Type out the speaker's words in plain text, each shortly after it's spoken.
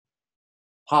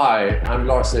Hi, I'm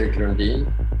Lars-Erik Lundin.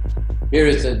 Here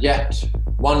is yet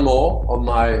one more of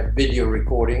my video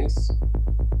recordings,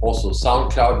 also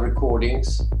SoundCloud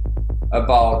recordings,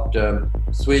 about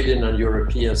Sweden and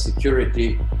European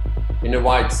security in a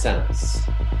wide sense,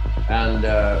 and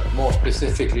more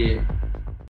specifically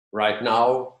right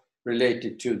now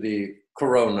related to the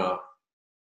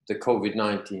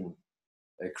COVID-19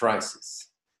 crisis.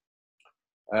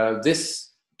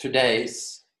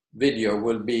 Today's video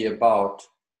will be about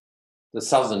the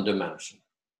southern dimension,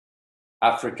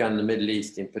 Africa and the Middle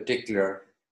East in particular,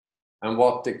 and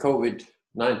what the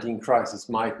COVID-19 crisis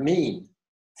might mean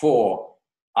for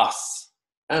us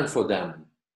and for them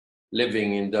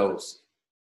living in those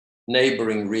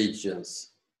neighboring regions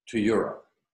to Europe.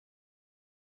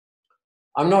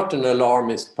 I'm not an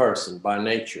alarmist person by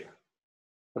nature,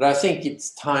 but I think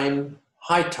it's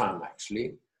high time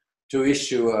actually, to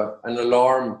issue an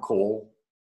alarm call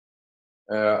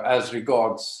as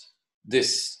regards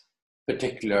this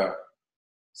particular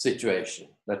situation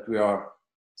that we are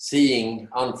seeing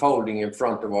unfolding in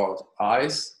front of our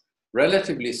eyes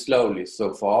relatively slowly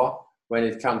so far when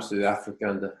it comes to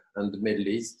Africa and the Middle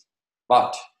East,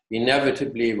 but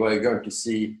inevitably we're going to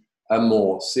see a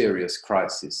more serious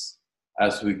crisis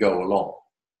as we go along.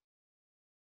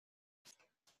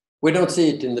 We don't see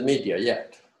it in the media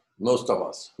yet. Most of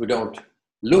us who don't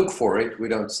look for it, we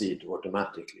don't see it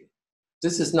automatically.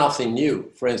 This is nothing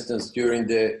new. For instance, during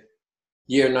the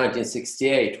year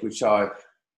 1968, which I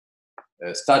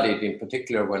studied in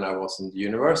particular when I was in the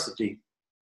university,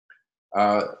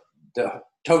 the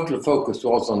total focus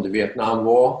was on the Vietnam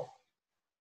War,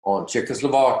 on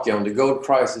Czechoslovakia, on the gold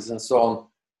crisis and so on.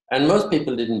 And most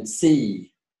people didn't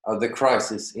see the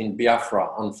crisis in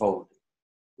Biafra unfolding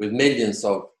with millions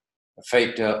of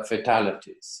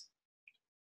fatalities.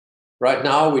 Right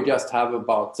now, we just have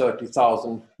about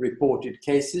 30,000 reported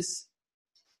cases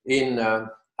in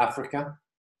Africa,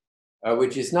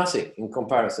 which is nothing in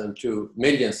comparison to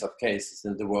millions of cases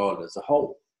in the world as a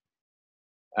whole.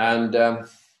 And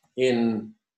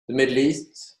in the Middle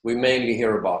East, we mainly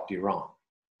hear about Iran.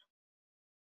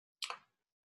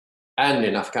 And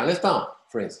in Afghanistan,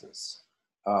 for instance,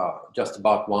 just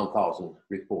about 1,000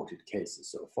 reported cases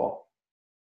so far.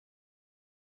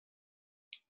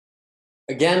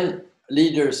 Again,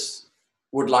 leaders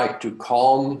would like to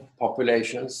calm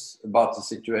populations about the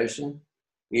situation.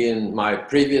 In my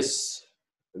previous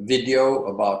video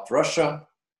about Russia,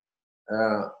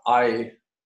 I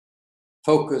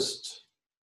focused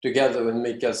together with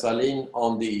Mikael Salin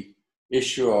on the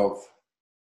issue of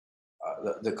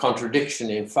the contradiction,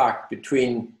 in fact,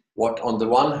 between what on the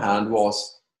one hand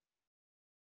was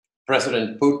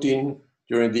President Putin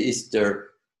during the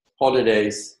Easter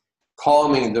holidays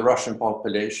calming the Russian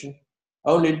population,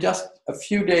 only just a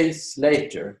few days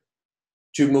later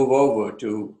to move over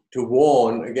to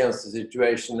warn against the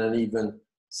situation and even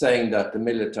saying that the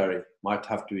military might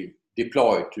have to be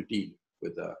deployed to deal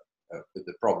with the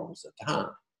problems at hand.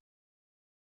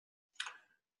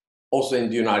 Also in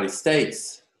the United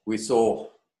States, we saw,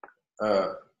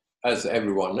 as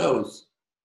everyone knows,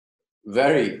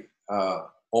 very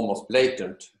almost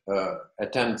blatant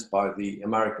attempts by the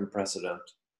American president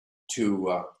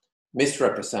to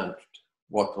misrepresent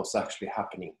what was actually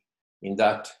happening in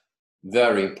that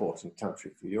very important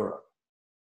country for Europe.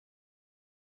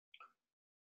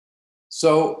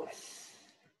 So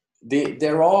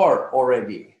there are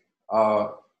already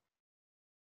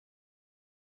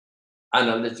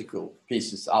analytical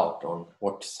pieces out on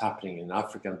what's happening in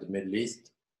Africa and the Middle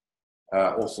East,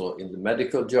 also in the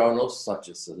medical journals such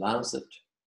as The Lancet.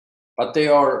 But they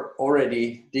are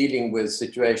already dealing with the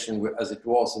situation as it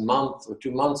was a month or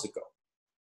 2 months ago.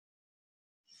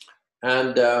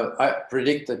 And I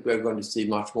predict that we're going to see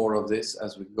much more of this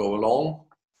as we go along.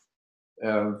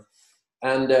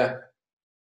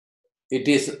 It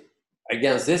is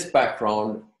against this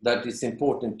background that it's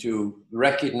important to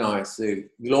recognize the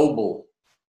global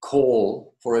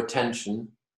call for attention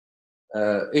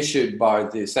issued by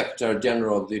the Secretary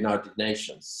General of the United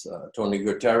Nations, Tony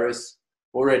Guterres,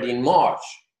 already in March,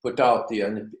 put out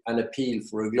an appeal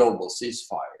for a global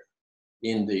ceasefire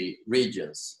in the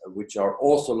regions which are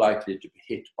also likely to be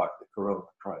hit by the corona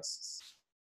crisis.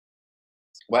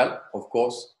 Well, of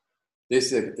course,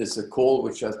 this is a call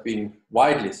which has been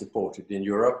widely supported in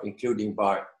Europe, including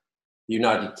by the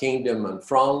United Kingdom and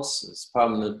France as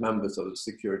permanent members of the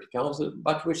Security Council,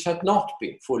 but which had not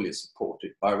been fully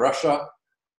supported by Russia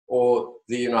or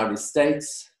the United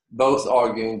States, both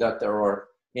arguing that there are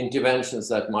interventions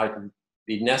that might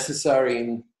be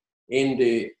necessary in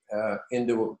the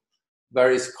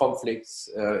various conflicts,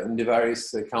 in the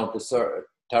various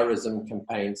counter-terrorism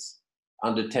campaigns,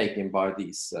 undertaken by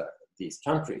these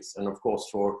countries. And of course,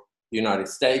 for the United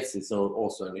States, it's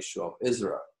also an issue of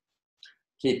Israel,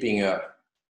 keeping a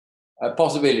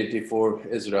possibility for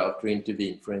Israel to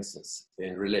intervene, for instance,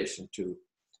 in relation to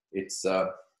its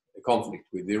conflict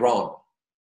with Iran.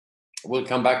 We'll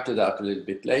come back to that a little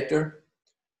bit later.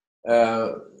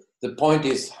 The point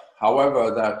is,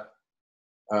 however,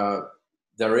 that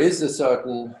there is a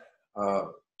certain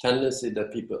tendency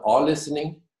that people are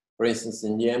listening, for instance,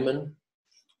 in Yemen,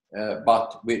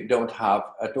 but we don't have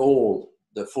at all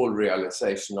the full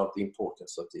realization of the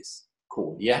importance of this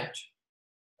call yet.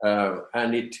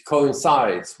 And it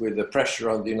coincides with the pressure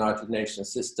on the United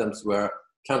Nations systems, where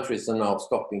countries are now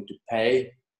stopping to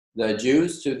pay their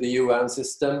dues to the UN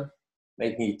system,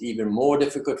 making it even more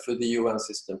difficult for the UN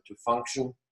system to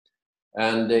function.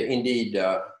 And indeed,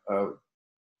 the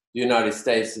United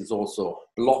States has also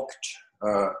blocked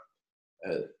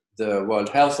the World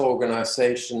Health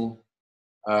Organization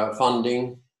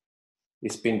funding.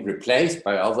 It's been replaced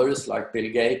by others like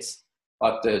Bill Gates,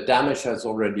 but the damage has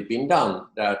already been done,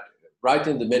 that right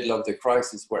in the middle of the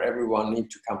crisis where everyone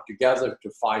needs to come together to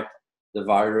fight the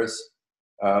virus,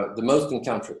 the most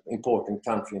important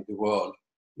country in the world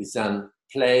is then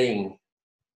playing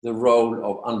the role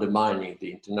of undermining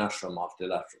the international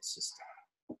multilateral system.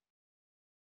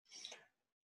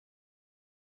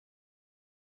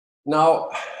 Now,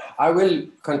 I will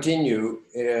continue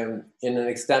in an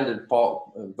extended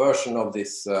version of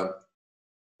this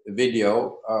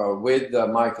video with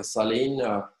Michael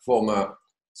Salin, former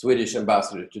Swedish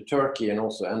ambassador to Turkey and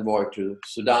also envoy to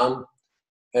Sudan,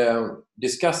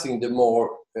 discussing the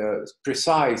more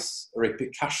precise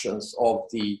repercussions of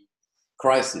the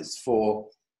crisis for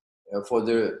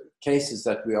the cases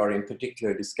that we are in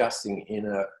particular discussing in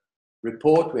a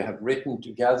report we have written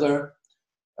together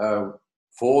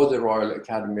for the Royal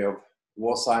Academy of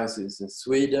War Sciences in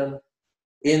Sweden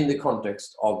in the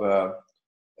context of a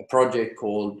project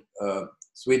called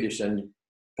Swedish and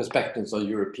Perspectives on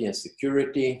European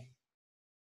Security,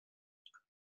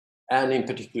 and in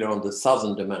particular on the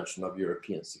southern dimension of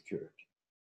European security.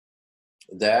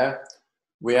 There,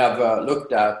 we have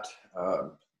looked at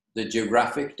the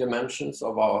geographic dimensions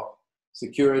of our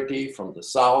security from the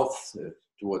south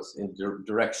towards in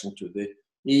direction to the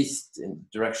east, in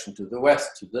direction to the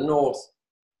west, to the north.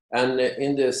 And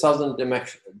in the southern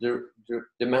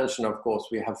dimension, of course,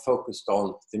 we have focused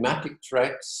on thematic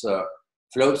threats,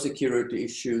 flow security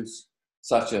issues,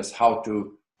 such as how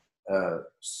to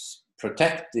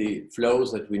protect the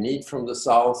flows that we need from the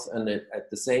south, and at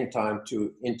the same time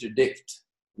to interdict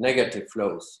negative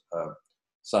flows,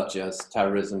 such as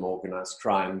terrorism, organized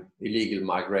crime, illegal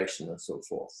migration, and so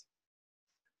forth.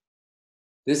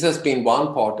 This has been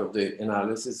one part of the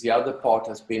analysis. The other part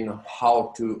has been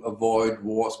how to avoid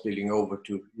war spilling over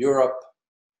to Europe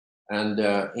and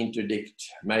interdict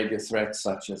major threats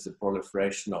such as the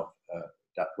proliferation of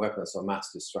weapons of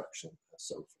mass destruction and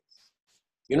so forth.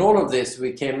 In all of this,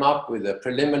 we came up with a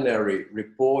preliminary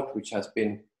report which has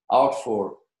been out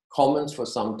for comments for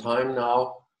some time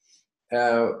now,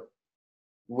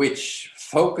 which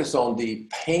focus on the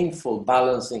painful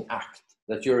balancing act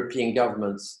that European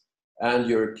governments and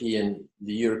the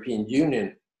European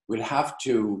Union will have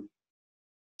to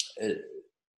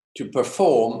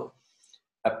perform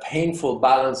a painful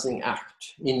balancing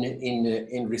act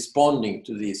in responding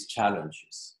to these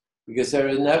challenges, because there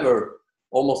is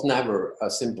almost never a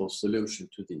simple solution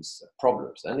to these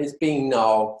problems. And it's being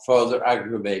now further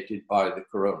aggravated by the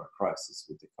corona crisis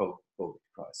with the COVID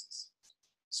crisis.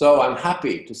 So I'm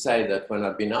happy to say that when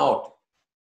I've been out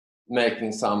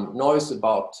making some noise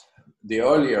about the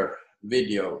earlier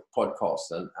video podcast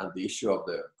and the issue of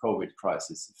the COVID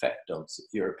crisis effect on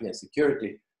European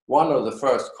security, one of the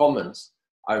first comments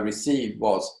I received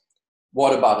was,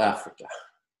 "What about Africa?"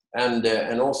 And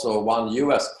also one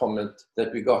US comment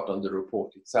that we got on the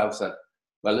report itself said,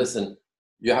 "Well, listen,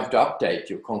 you have to update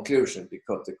your conclusion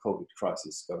because the COVID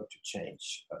crisis is going to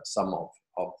change some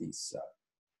of these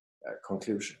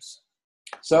conclusions."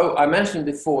 So I mentioned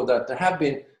before that there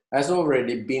has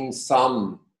already been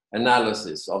some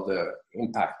analysis of the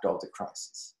impact of the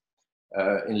crisis.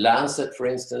 In Lancet, for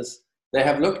instance, they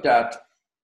have looked at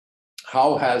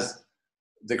how has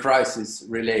the crisis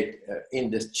relate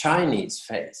in the Chinese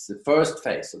phase, the first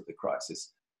phase of the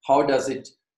crisis. How does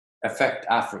it affect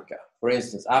Africa? For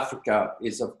instance, Africa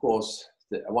is, of course,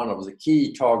 one of the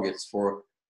key targets for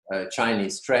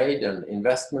Chinese trade and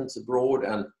investments abroad,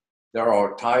 and there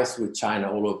are ties with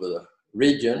China all over the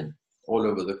region, all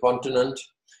over the continent.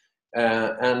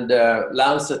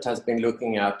 Lancet has been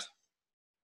looking at,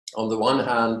 on the one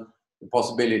hand, the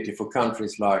possibility for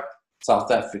countries like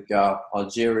South Africa,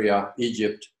 Algeria,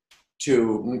 Egypt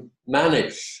to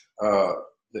manage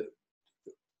the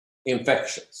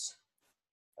infections,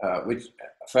 which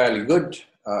a fairly good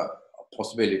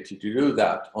possibility to do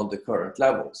that on the current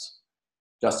levels,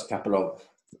 just a couple of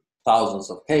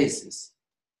thousands of cases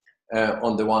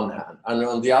on the one hand. And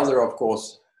on the other, of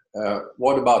course,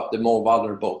 what about the more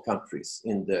vulnerable countries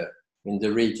in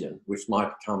the region, which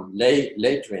might come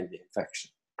later in the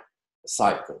infection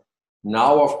cycle?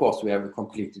 Now, of course, we have a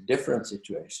completely different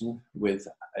situation with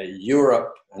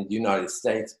Europe and the United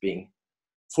States being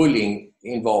fully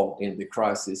involved in the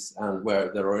crisis, and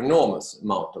where there are enormous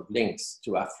amount of links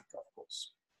to Africa, of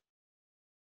course.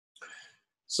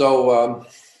 So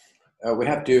we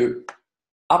have to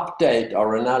update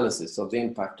our analysis of the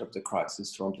impact of the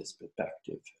crisis from this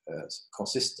perspective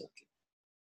consistently.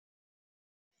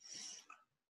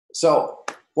 So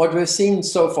what we've seen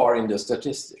so far in the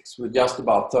statistics, with just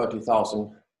about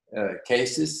 30,000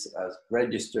 cases as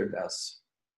registered as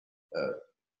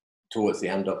towards the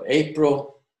end of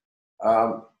April,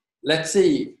 let's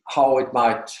see how it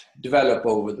might develop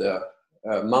over the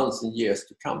months and years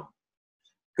to come.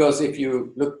 Because if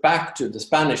you look back to the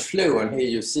Spanish flu, and here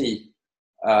you see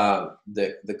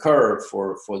the curve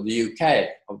for the UK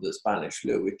of the Spanish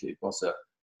flu, it was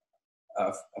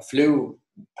a flu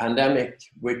pandemic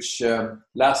which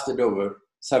lasted over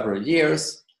several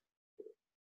years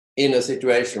in a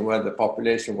situation where the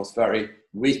population was very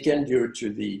weakened due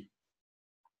to the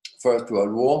First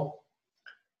World War,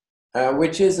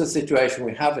 which is a situation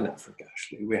we have in Africa,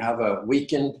 actually. We have a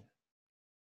weakened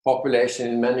population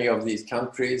in many of these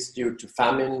countries due to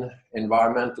famine,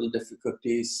 environmental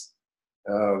difficulties,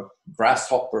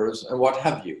 grasshoppers, and what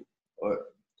have you,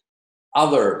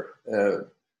 other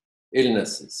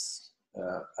illnesses,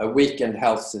 a weakened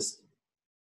health system.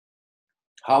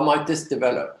 How might this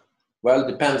develop? Well,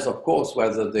 it depends, of course,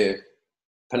 whether the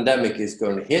pandemic is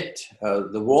going to hit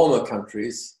the warmer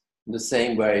countries in the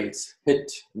same way it's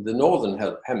hit the northern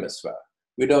hemisphere.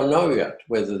 We don't know yet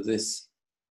whether this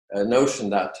notion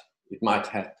that it might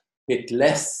hit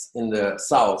less in the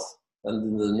south than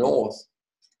in the north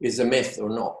is a myth or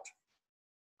not.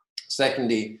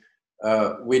 Secondly,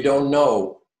 we don't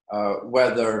know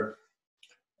whether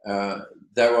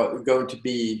there are going to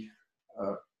be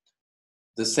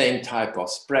the same type of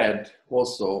spread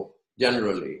also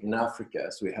generally in Africa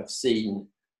as we have seen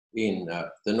in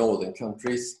the northern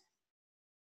countries.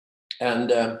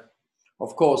 And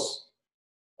of course,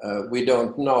 we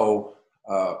don't know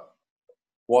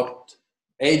what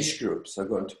age groups are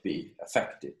going to be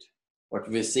affected. What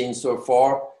we've seen so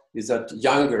far is that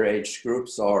younger age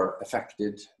groups are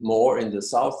affected more in the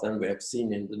south than we have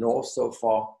seen in the north so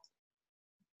far,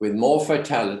 with more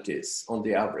fatalities on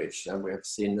the average than we have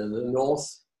seen in the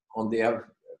north on the average.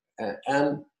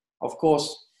 And of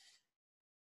course,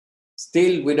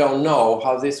 still we don't know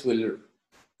how this will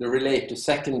relate to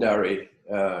secondary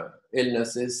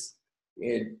illnesses.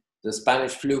 In the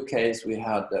Spanish flu case, we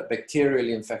had bacterial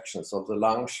infections of the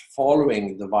lungs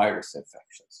following the virus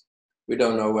infections. We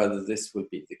don't know whether this will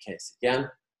be the case again.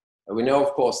 We know,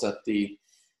 of course, that the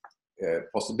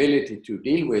possibility to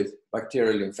deal with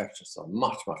bacterial infections are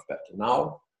much, much better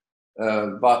now,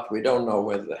 but we don't know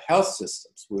whether the health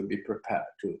systems will be prepared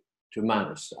to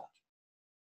manage that.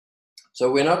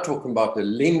 So we're not talking about a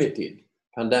limited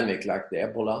pandemic like the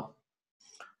Ebola.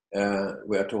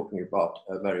 We are talking about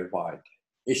a very wide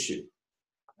issue.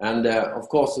 And of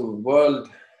course, the World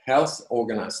Health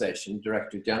Organization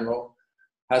Director General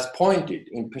has pointed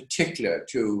in particular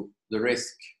to the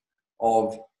risk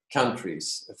of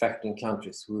countries, affecting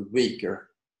countries with weaker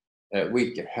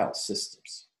health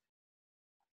systems.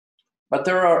 But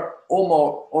there are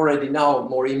already now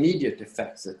more immediate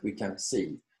effects that we can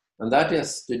see, and that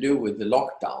is to do with the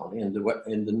lockdown in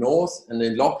the north and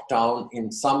the lockdown in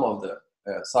some of the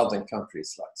southern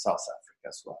countries like South Africa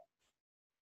as well.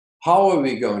 How are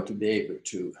we going to be able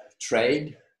to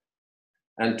trade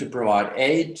and to provide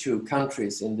aid to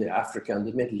countries in the Africa and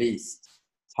the Middle East?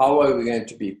 How are we going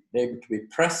to be able to be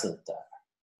present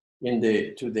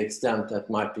there to the extent that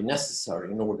might be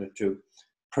necessary in order to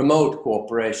promote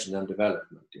cooperation and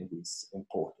development in these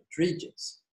important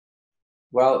regions?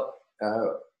 Well,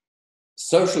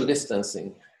 social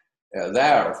distancing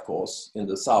there, of course, in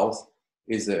the south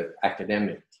is an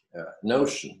academic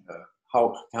notion.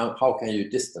 How can you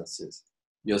distance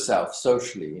yourself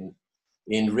socially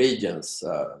in regions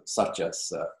such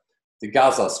as the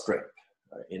Gaza Strip,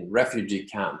 in refugee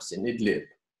camps in Idlib,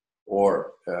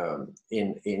 or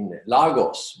in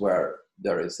Lagos, where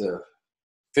there is a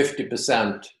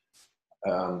 50%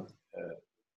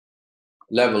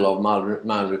 level of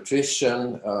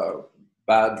malnutrition,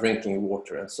 bad drinking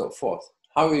water, and so forth?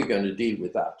 How are you going to deal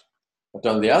with that? But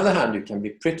on the other hand, you can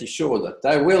be pretty sure that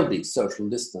there will be social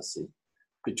distancing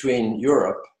between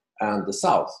Europe and the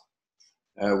South,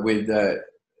 with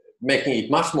making it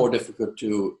much more difficult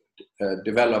to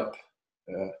develop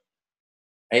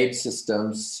aid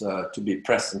systems to be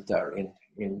present there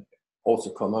in also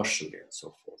commercially and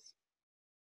so forth.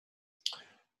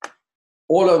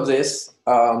 All of this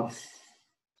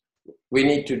we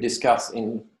need to discuss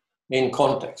in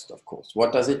context, of course.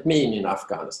 What does it mean in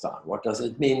Afghanistan? What does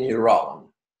it mean in Iran,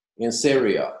 in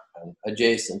Syria and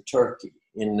adjacent Turkey,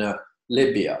 in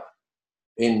Libya,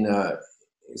 in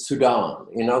Sudan,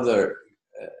 in other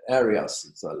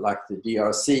areas like the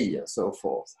DRC and so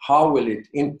forth? How will it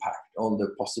impact on the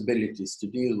possibilities to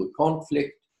deal with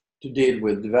conflict, to deal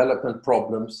with development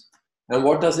problems? And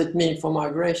what does it mean for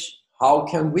migration? How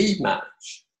can we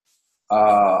manage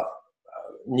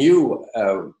new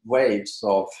waves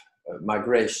of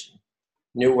migration,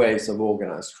 new ways of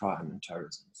organized crime and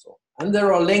terrorism and so on? And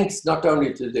there are links not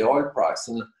only to the oil price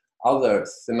and other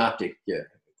thematic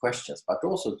questions, but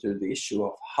also to the issue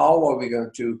of how are we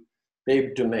going to be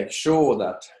able to make sure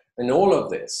that in all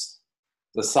of this,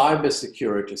 the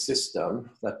cybersecurity system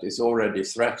that is already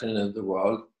threatening the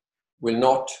world will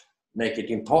not make it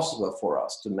impossible for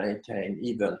us to maintain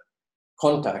even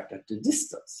contact at a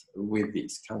distance with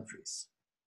these countries.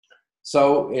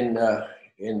 So in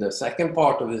the second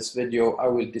part of this video, I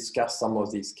will discuss some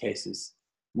of these cases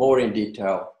more in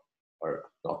detail, or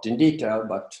not in detail,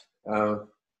 but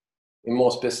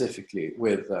more specifically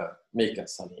with Mikael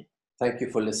Sanin. Thank you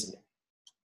for listening.